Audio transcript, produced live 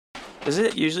Does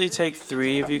it usually take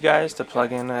 3 of you guys to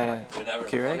plug in a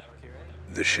Keurig?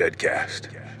 The Shedcast.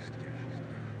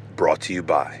 Brought to you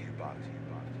by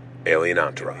Alien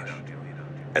Entourage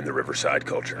and the Riverside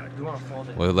Culture.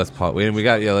 Well, let's pause. We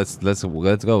got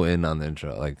let's go in on the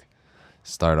intro. Like,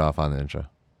 start off on the intro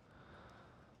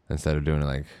instead of doing it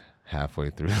like halfway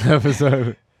through the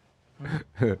episode.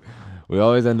 We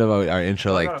always end up our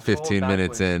intro like 15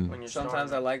 minutes in.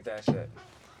 Sometimes I like that shit.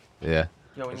 Yeah.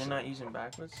 Yo, when you're not using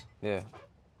backwards, Yeah.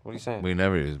 What are you saying? We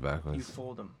never use you backwards.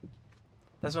 fold them.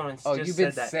 That's what I'm Oh, just you've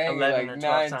been said that saying 11 like or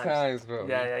 12 9 times, bro.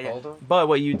 Yeah. Fold 'em? But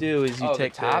what you do is you Oh,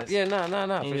 take the top? this, Yeah, no,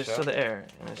 and you for just sure. fill the air,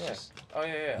 and it's Yeah. just Oh,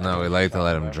 yeah. No, we like to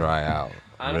let them dry out.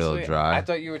 Honestly, Real dry. I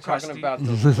thought you were talking Crusty. about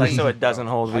the leaf. like so it doesn't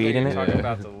hold weed in I it. thought you were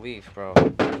Yeah. talking about the leaf, bro.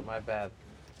 My bad.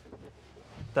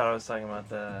 Thought I was talking about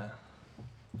the.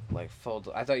 Like, fold.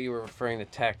 I thought you were referring to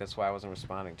tech. That's why I wasn't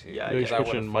responding to you. Yeah, I Because get I it.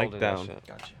 would've Pushing mic folded that down. shit.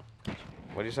 Gotcha.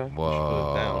 What do you say?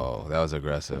 Whoa, that was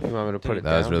aggressive. You want me to put it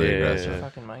That down? was really Yeah. aggressive.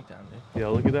 Fucking mic down, dude.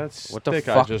 Yo, look at that What the stick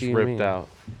I fuck just do you ripped mean? out.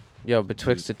 Yo,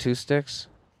 betwixt the two sticks.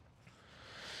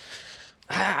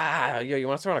 Yo, you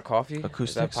want to throw on a coffee? Is that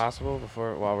Acoustics? possible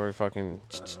while we're fucking?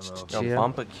 Yo, Yeah.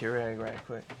 bump a Keurig right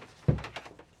quick. Is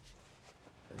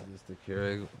this the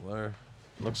Keurig water?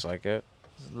 Looks like it.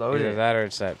 Just load Either it. that or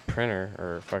it's that printer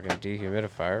or fucking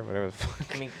dehumidifier, whatever the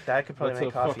fuck. I mean, that could probably That's make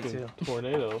a coffee fucking too.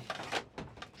 tornado.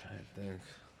 I think.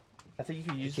 I think you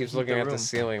could He use. keeps the looking at the room.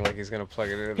 ceiling like he's gonna plug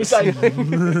it into the He's like,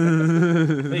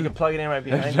 ceiling. you can plug it in right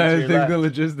behind you. trying To to your think left. the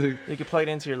logistics. You can plug it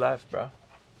into your left, bro.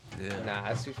 Yeah. Nah,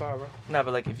 that's too far, bro. No,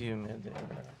 but like if you moved it.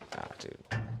 Dude.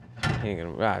 He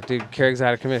ain't gonna. Dude, Keurig's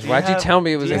out of commission. Do you Why'd you have- tell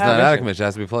me it was do in you It's not have- out of commission. It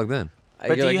has to be plugged in. But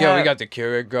You're do like, you yo, we have- got the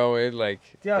Keurig going. Like,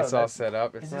 Yo, it's all that's- set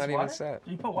up. It's Is not this even water? set.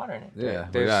 You put water in it. Yeah,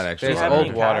 we There's, got extra. there's have water. any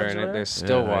old water pads in or it. whatever? There's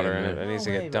still Yeah, water right in in it. there. It needs to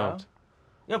No get way, bro. dumped.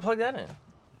 Yo, plug that in.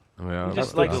 I mean, You I'll-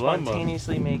 just the like dilemma.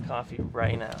 spontaneously made coffee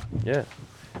right now. Yeah.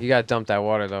 You gotta dump that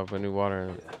water though. Put new water in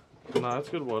it. Nah, that's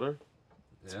good water.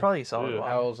 It's probably solid Yeah.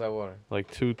 water. How old's that water? Like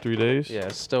 2-3 days. Yeah,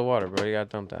 it's still water, bro. You gotta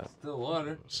dump that. Still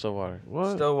water. Still water.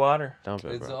 What? Still water. Dump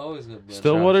it, It's bro. always good.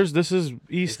 Stillwater's. This is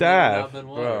East Ave.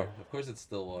 Bro. Of course, it's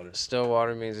still water. Still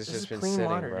water means it's This just is been clean sitting,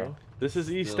 water, bro. dude. This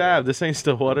is East Still- Ave. This ain't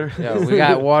Stillwater. Yeah, we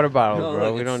got water bottles,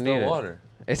 bro. We don't need it. Water.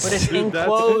 It's But it's Dude, that's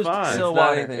enclosed fine. still It's not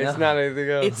water. anything it's else. not anything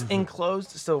else. It's enclosed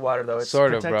still water though. It's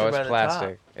sort of, protected bro. by It's the plastic.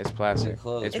 top. It's plastic.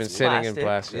 enclosed. It's been It's sitting in plastic.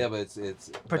 plastic. Yeah, but it's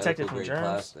Protected from medical-grade germs.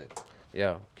 plastic.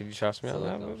 Yo, can you trust me on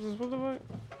that? Silicone. What the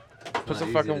fuck? Put not some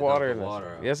easy fucking to water dump in the this.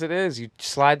 water out. Yes, it is. You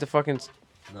slide the fucking.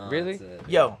 No, Really? that's it.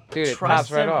 Yo, Dude, it trust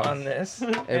pops right him off. on this.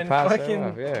 It and pops fucking,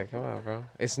 right off. Yeah, come on, bro.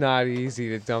 It's not easy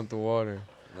to dump the water.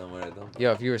 No, where I don't.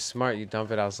 Yo, if you were smart, you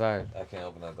dump it outside. I can't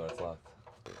open that door. It's locked.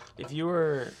 If you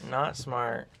were not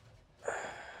smart,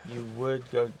 you would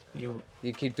go. You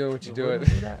You keep doing what you wouldn't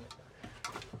doing. do that.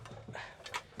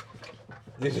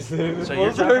 You just So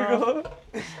you're dropping off?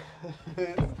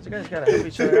 You guys gotta help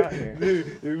each other out here. You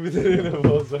put it in a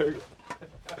full circle.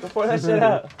 Go pour that shit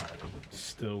out.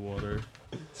 Stillwater.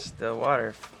 Still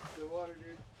water.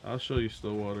 I'll show you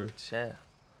Stillwater. Shit.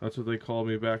 That's what they called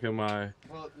me back in my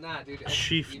Well, nah, dude.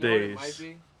 Chief you know what it days. might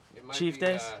be? It might Chief be,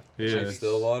 days? Yeah.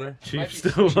 Still water. Chief might be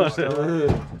Stillwater.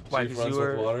 Why? Chief Because runs you with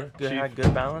were water. good, Chief- had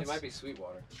good balance. It might be sweet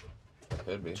water.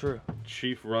 Could be. True.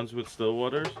 Chief runs with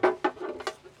Stillwaters.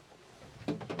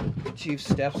 Chief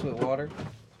steps with water.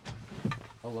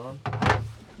 Alone.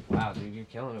 Wow, dude, you're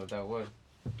killing it with that wood.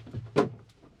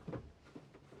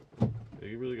 Yeah,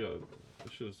 you really gotta.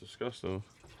 This shit is disgusting.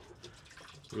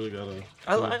 You really gotta.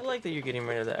 I like that you're getting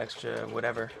rid of the extra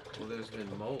whatever. Well, there's been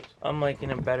mold. I'm like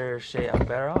in a better shape. I'm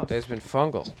better off. There's been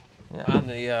fungal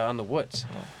Yeah. on the woods.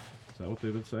 Is that what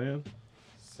they've been saying?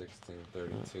 16,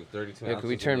 32, 32 Yeah, could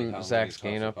we ounces turn would make how Zach's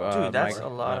many gain cups up? of coffee? Dude, that's Mike? a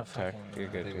lot No, of tech. fucking- You're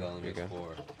I good. think it only You're makes good.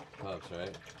 4 cups,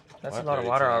 right? That's What? a lot of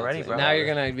water 32 already, ounces. bro. Now you're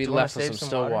gonna be Do you wanna left with save some some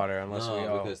still water? water unless we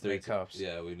all because make cups.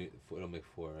 Yeah, it'll make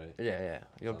 4, right? Yeah,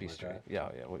 you'll be Something straight.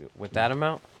 like Yeah. With that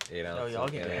amount? 8 Yo, ounces. y'all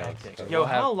get yeah. hectic. So Yo, we'll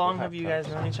how have- long we'll have you have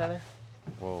guys known each other?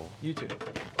 Whoa. You two.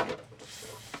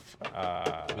 We've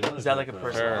known Is each that other like a for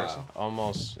personal while. person?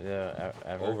 Almost, yeah,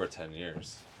 ever. Over 10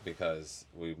 years, because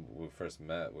we first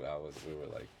met. We were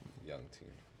like young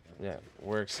teen. Yeah,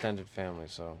 we're extended family,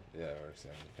 so. Yeah, we're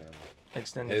extended family.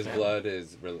 Extended His family. blood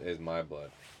is my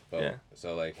blood. But, Yeah.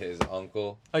 So like his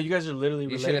uncle. Oh, you guys are literally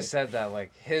You related. should have said that,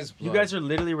 like, his blood You guys are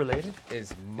literally related?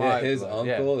 is Yeah, my his blood.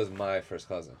 Yeah. uncle is my first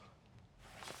cousin.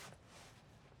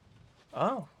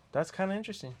 Oh, that's kind of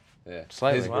interesting. Yeah.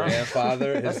 Slightly. His Wow.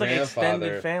 grandfather. His That's like grandfather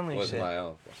extended family was shit. my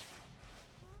uncle.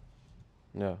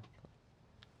 No.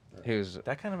 He was.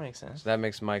 That kind of makes sense. That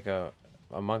makes Mike a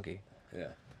monkey. Yeah.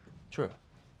 True.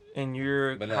 And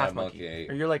you're But not half a monkey. monkey.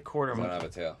 Or you're like quarter I don't monkey.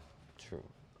 have a tail. True.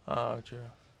 Oh, true.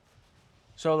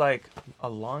 So like a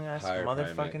long ass Higher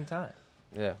motherfucking primate. time.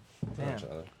 Yeah. Damn. Each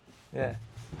other. Yeah.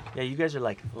 Yeah, you guys are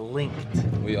like linked.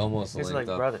 We almost It's linked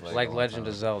like up. brothers. Like a long Legend time.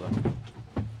 of Zelda.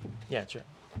 Yeah, true.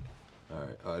 All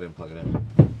right. Oh, I didn't plug it in.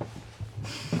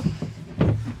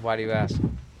 Why do you ask?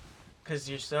 Cause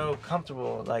you're so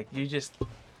comfortable. Like you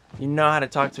know how to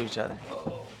talk to each other.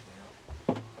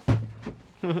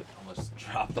 Almost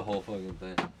dropped the whole fucking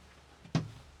thing.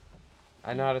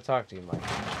 I know how to talk to you, Mike.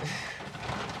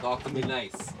 Talk to me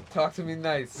nice. Talk to me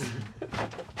nice. What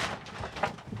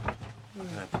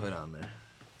can I put on there?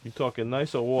 You talking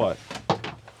nice or what?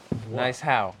 Nice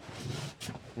how?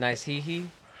 Nice hee.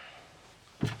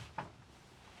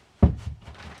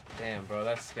 Damn, bro,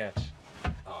 that's sketch.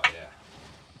 Oh yeah.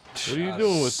 What are you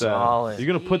doing with that? Solid. You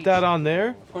gonna put that on there?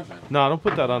 Of course I am. No, don't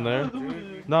put that on there.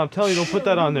 No, I'm telling you, don't put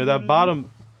that on there.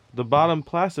 The bottom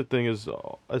plastic thing is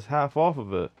half off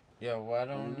of it. Yo, why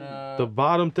don't The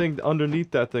bottom thing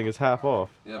underneath that thing is half off.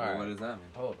 Yeah, but Alright. what does that mean?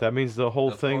 hold That means the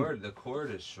whole thing. The cord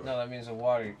is short. No, that means the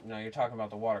water. No, you're talking about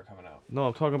the water coming out. No,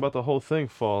 I'm talking about the whole thing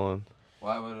falling.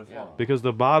 Why would it Yeah. fall? Because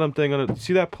the bottom thing on it.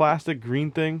 See that plastic green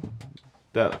thing?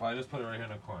 That If I just put it right here in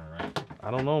the corner, right?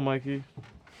 I don't know, Mikey.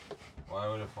 Why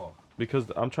would it fall? Because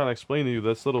I'm trying to explain to you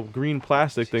this little green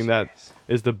plastic thing that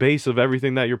is the base of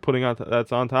everything that you're putting on.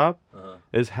 That's on top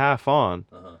is half on.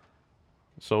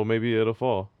 So maybe it'll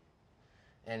fall.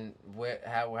 And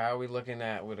how are we looking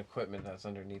at with equipment that's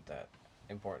underneath that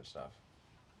important stuff?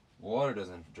 Water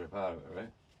doesn't drip out of it, right?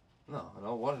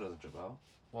 No, water doesn't drip out.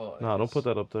 Well, No, don't put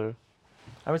that up there.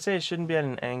 I would say it shouldn't be at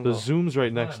an angle. The zoom's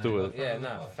right next to it. Yeah,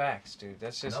 no, facts, dude.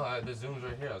 That's just. No, the zoom's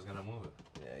right here. I was gonna move it.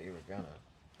 Yeah, you were gonna.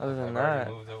 Other than I've that,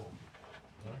 already moved it.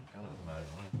 Doesn't matter.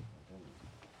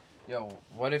 Yo,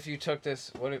 what if you took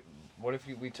this? What if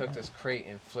we took this crate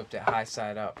and flipped it high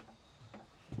side up?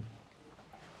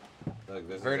 Like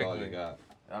this Vertically. is all you got.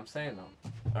 I'm saying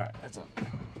though. all right, that's all.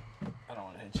 I don't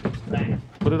want to hit you.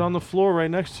 Put it on the floor right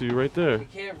next to you, right there. He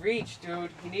can't reach, dude.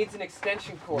 He needs an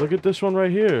extension cord. Look at this one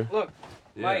right here. Look,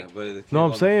 Yeah, Mike. but it No, I'm came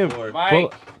on the saying, floor.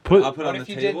 Mike. Put I'll put it What on if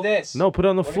the you table. did this? no, put it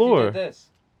on the What if floor. you did this?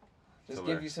 Just To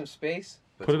give where? you some space.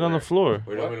 But Put to it on the where? floor.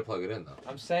 Where do you want me to plug it in though?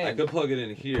 I'm saying. I could plug it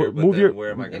in here, Put- but move then your-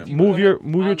 where am I gonna If you Move put your it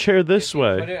move your on- chair this if you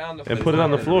way. Put it on the and floor, put it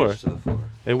on the It's floor. reach to the floor.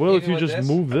 It will if Even you with just this?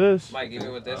 move this. Mike,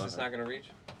 even with this, it's not gonna reach.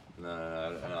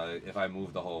 No. If I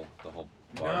move the whole bar.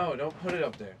 No, don't put it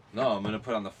up there. No, I'm gonna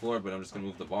put it on the floor, but I'm just gonna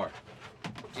move the bar.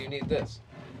 Do you need this?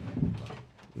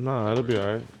 Nah, it'll be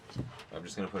alright. I'm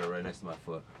just gonna put it right next to my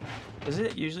foot. does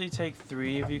it usually take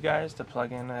 3 of you guys to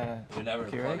plug in a We never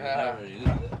Keurig? never used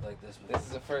it like this. This is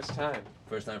the first time.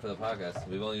 First time for the podcast.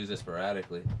 We've only used it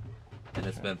sporadically, and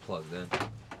it's been plugged in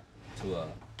to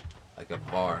a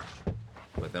bar.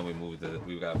 But then we moved it.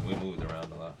 We moved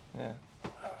around a lot. Yeah.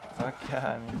 Fuck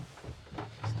yeah, I mean.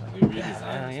 We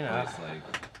redesigned this you know. place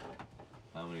like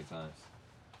how many times?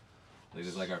 Like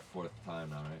it's like our 4th time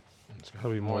now, right? It's gotta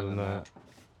be more than that.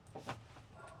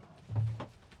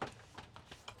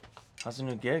 How's the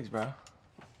new gigs, bro?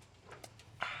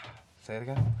 Say it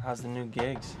again. How's the new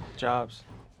gigs? Jobs?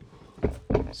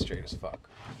 Straight as fuck.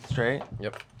 Straight?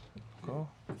 Yep. Cool.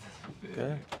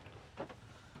 Good.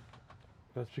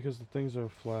 That's because the things are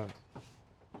flat.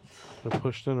 They're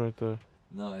pushed in right there.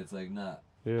 No, it's like not.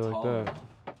 Yeah, like tall that. enough.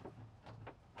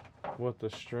 What, the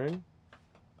string?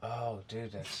 Oh,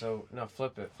 dude, that's so. No,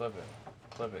 flip it.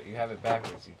 You have it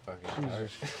backwards, you fucking.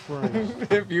 Jesus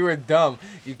Christ. If you were dumb,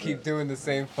 you keep doing the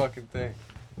same fucking thing.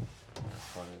 That's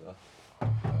funny though.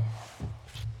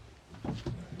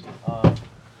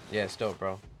 Yeah, it's dope,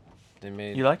 bro. They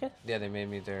made. You like it? Yeah, they made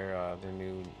me their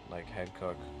new like head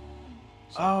cook.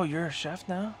 Oh, you're a chef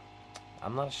now?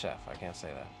 I'm not a chef. I can't say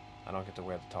that. I don't get to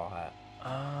wear the tall hat,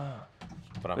 Ah.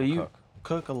 but I'm But a you cook.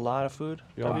 cook a lot of food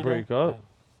Y'all every break day? up? You're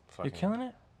Fucking- killing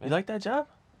it? You Yeah. like that job?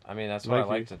 I mean, that's what I Like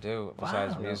like to do.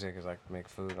 Besides Wow. music, is like make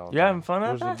food all the You're time. having fun at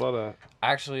Where's the that? butt at?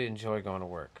 I actually enjoy going to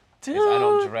work. Dude. 'Cause I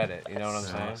don't dread it. You know what I'm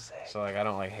So saying? sick. So like I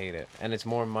don't like hate it, and it's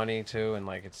more money too, and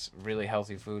like it's really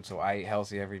healthy food. So I eat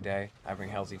healthy every day. I bring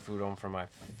healthy food home for my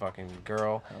fucking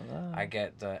girl. Hello. I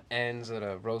get the ends of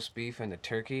the roast beef and the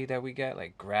turkey that we get,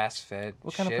 like grass fed.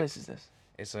 What kind of place is this?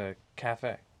 It's a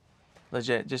cafe.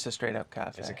 Legit, just a straight up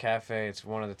cafe. It's a cafe. It's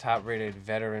one of the top rated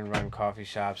veteran run coffee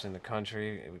shops in the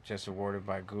country. It was just awarded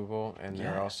by Google, and there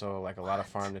are Yeah. also like a lot of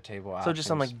farm to table options. So just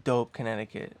some like dope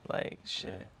Connecticut like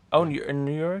shit. Yeah. Oh, you're in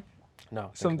New York? no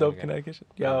it's in Some dope Connecticut. Connecticut shit.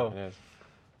 Yeah, Yo. it is.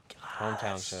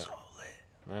 Hometown shit. So lit.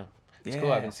 Yeah. It's Yeah.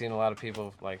 cool. I've been seeing a lot of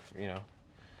people like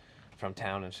from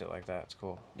town and shit like that. It's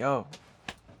cool. Yo.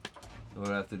 What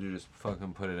do I have to do? Just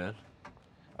fucking put it in?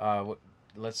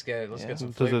 Let's get some Does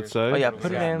it flavors. say? Oh yeah, What we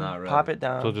put it got? in, Not really. pop it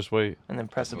down, So just wait. and then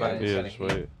press the Yeah, button. just Yeah, gotta just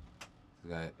heat wait.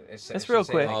 It's real should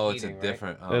say, quick. like, Oh, it's a heating, right?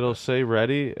 different. Oh, It'll okay. say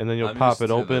ready, and then you'll I'm pop used it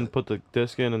to open, the- put the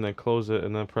disc in, and then close it,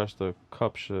 and then press the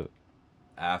cup shit.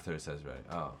 After it says ready.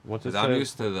 Oh. Once it Because I'm says-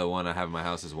 used to the one I have in my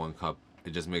house is one cup.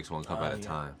 It just makes one cup at a yeah.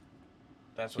 time.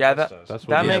 That's what Yeah, this that- does. That's what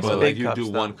That this makes but does. big like you cups,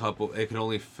 do though. one cup. It can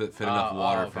only fit enough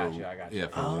water for. I got you. Yeah,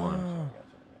 for Oh. one.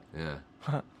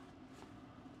 Yeah.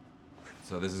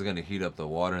 So this is gonna heat up the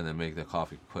water and then make the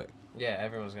coffee quick. Yeah,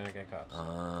 everyone's gonna get cups.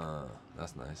 Ah,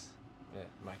 that's nice. Yeah,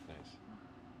 Mike, nice.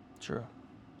 True.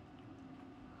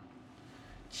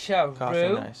 Ciao, Coffee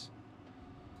nice.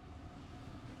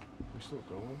 We're still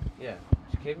going? Yeah,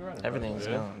 keep it running. Everything's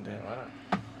Yeah. going, dude. Yeah, why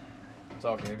not? It's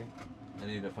all gravy. I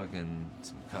need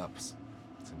some cups,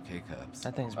 some K cups.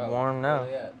 That thing's warm now.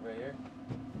 Yeah, right here.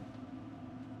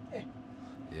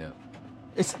 Yeah.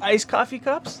 It's iced coffee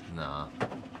cups? Nah.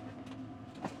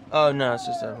 Oh no, it's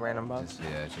just a random box.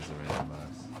 It's just a random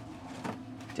box.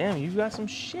 Damn, you got some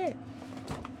shit.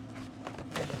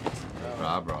 Bro,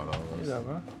 I brought all Here you those. go,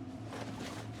 bro.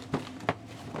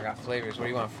 I got flavors. What do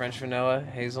you want? French vanilla,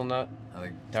 hazelnut? I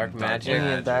like Dark some magic?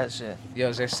 Any of that shit. Yo,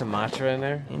 is there Sumatra in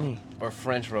there? Any. Or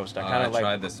French roast? I I kind of like.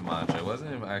 tried the Sumatra. It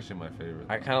wasn't even actually my favorite.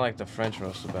 I kind of like the French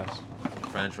roast the best.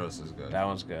 French roast is good. That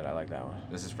one's good. I like that one.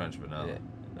 This is French vanilla. Yeah.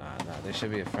 Nah. There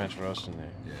should be a French roast in there.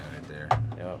 Yeah, right there.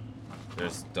 Yep.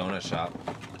 There's donut shop.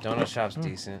 Donut shop's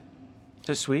decent. Is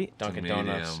it sweet? Dunkin' medium.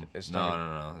 Donuts. Is No, Dunkin',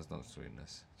 no. There's no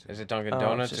sweetness. Is it Dunkin' Oh, it's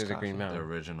Donuts or just is it Green coffee. The Mountain?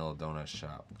 original donut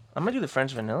shop. I might do the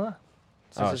French vanilla.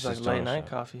 Since Oh, it's it's like just late donut night shop.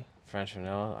 coffee. French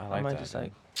vanilla. I I like might that. just dude.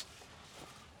 like,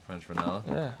 French vanilla.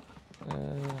 yeah.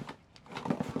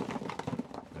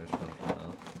 There's French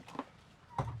vanilla.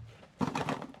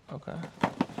 Okay.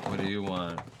 What do you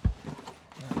want?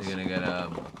 You gonna get a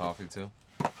coffee too?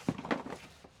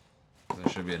 There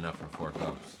should be enough for 4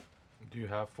 cups. Do you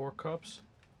have 4 cups?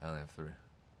 I only have 3.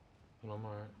 Well, I'm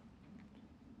alright.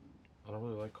 I don't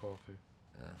really like coffee.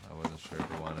 Yeah, I wasn't sure if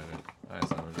you wanted it. Alright,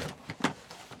 so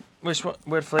we're good.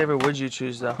 What flavor would you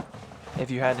choose though? If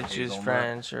you had to choose Hazelnut.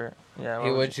 French or yeah. what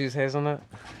He would you- choose hazelnut.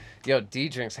 Yo, D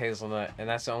drinks hazelnut, and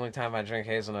that's the only time I drink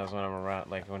hazelnut is when I'm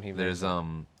around, like when he. There's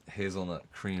makes it. hazelnut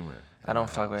creamer. I don't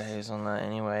fuck with hazelnut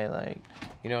anyway. Like,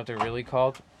 You know what they're really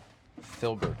called?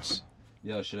 Filberts.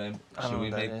 Yo, should I don't we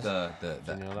know what make that the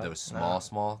You know that?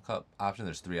 small cup option?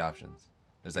 There's 3 options.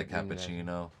 There's like Give me that.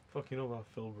 cappuccino. Fuck, you know about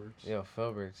Filberts. Yo,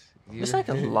 Filberts. there's like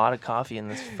a lot of coffee in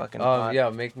this fucking pot. Yo,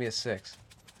 make me a 6.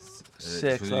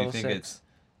 6, Who do you level think 6. it's?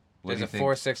 What There's do a you think?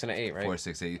 4, 6, and an 8, right? 4,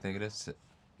 6, 8. You think it is?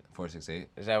 4, 6, 8.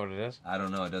 Is that what it is? I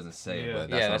don't know. It doesn't say. Yeah. But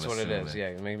Yeah, that's that's what I'm it is.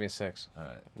 assuming. Yeah, make me a 6. All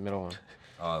right. Middle one.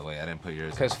 Oh wait, I didn't put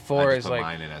yours. Because in. 4 I just is put like.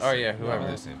 mine in as Oh six. yeah, whoever.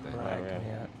 They're the same thing. Right, yeah.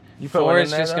 yeah. You put 4 one in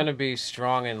is there, just though? gonna be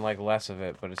strong and like less of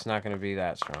it, but it's not gonna be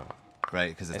that strong. Right,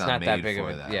 because it's, It's not, not that made big for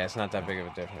of a that. yeah. It's not that big of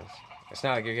a difference. It's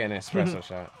not like you're getting an espresso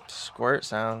shot. Squirt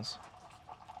sounds.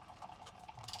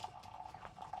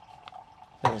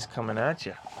 Things coming at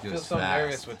you. I It feel was so fast.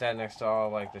 nervous with that next to all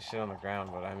like the shit on the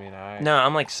ground, but I mean I. No,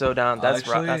 I'm like so down. That's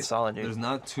Actually, that's solid, dude. There's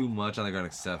not too much on the ground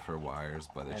except for wires,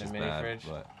 but it's And a just mini bad. fridge?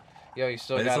 But Yo, you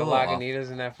still But it's got a a little off.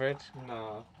 Lagunitas in that fridge?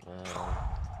 Nah.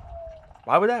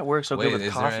 Why would that work so wait, good with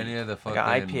is coffee? there any of the like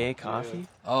fucking? an IPA coffee?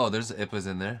 Oh, there's IPAs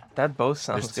in there. That both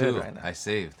sounds There's 2. good right now. I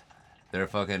saved. They're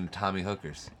fucking Tommy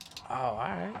Hookers. Oh, all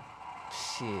right.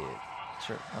 Shit.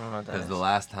 Sure. I don't know what that Because is. the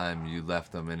last time you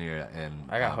left them in here and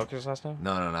I got hookers last time.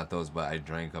 No, not those, but I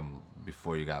drank them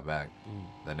before you got back.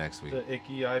 The next week. The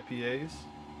icky IPAs,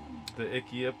 the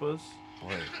icky IPAs,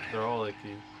 Wait. they're all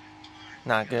icky.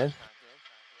 Not good.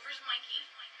 Where's Mikey?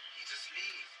 He's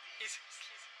asleep. He's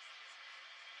asleep.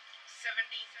 70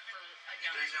 for a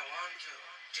dump. He doesn't want to.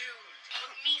 Dude,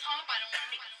 hook me up. I don't want to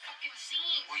make a fucking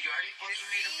scene. Well, you already fucking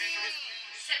made a big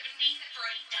 70 for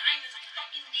a dime is a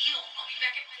fucking deal. I'll be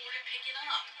back at 4 to pick it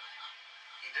up.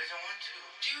 He doesn't want to.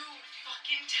 Dude,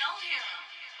 fucking tell him.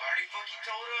 I already fucking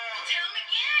told him. Well, tell him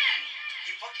again.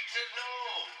 He fucking said no.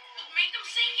 Well, make him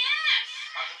say yes.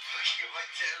 How the fuck am I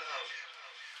tell him?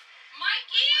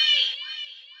 Mikey!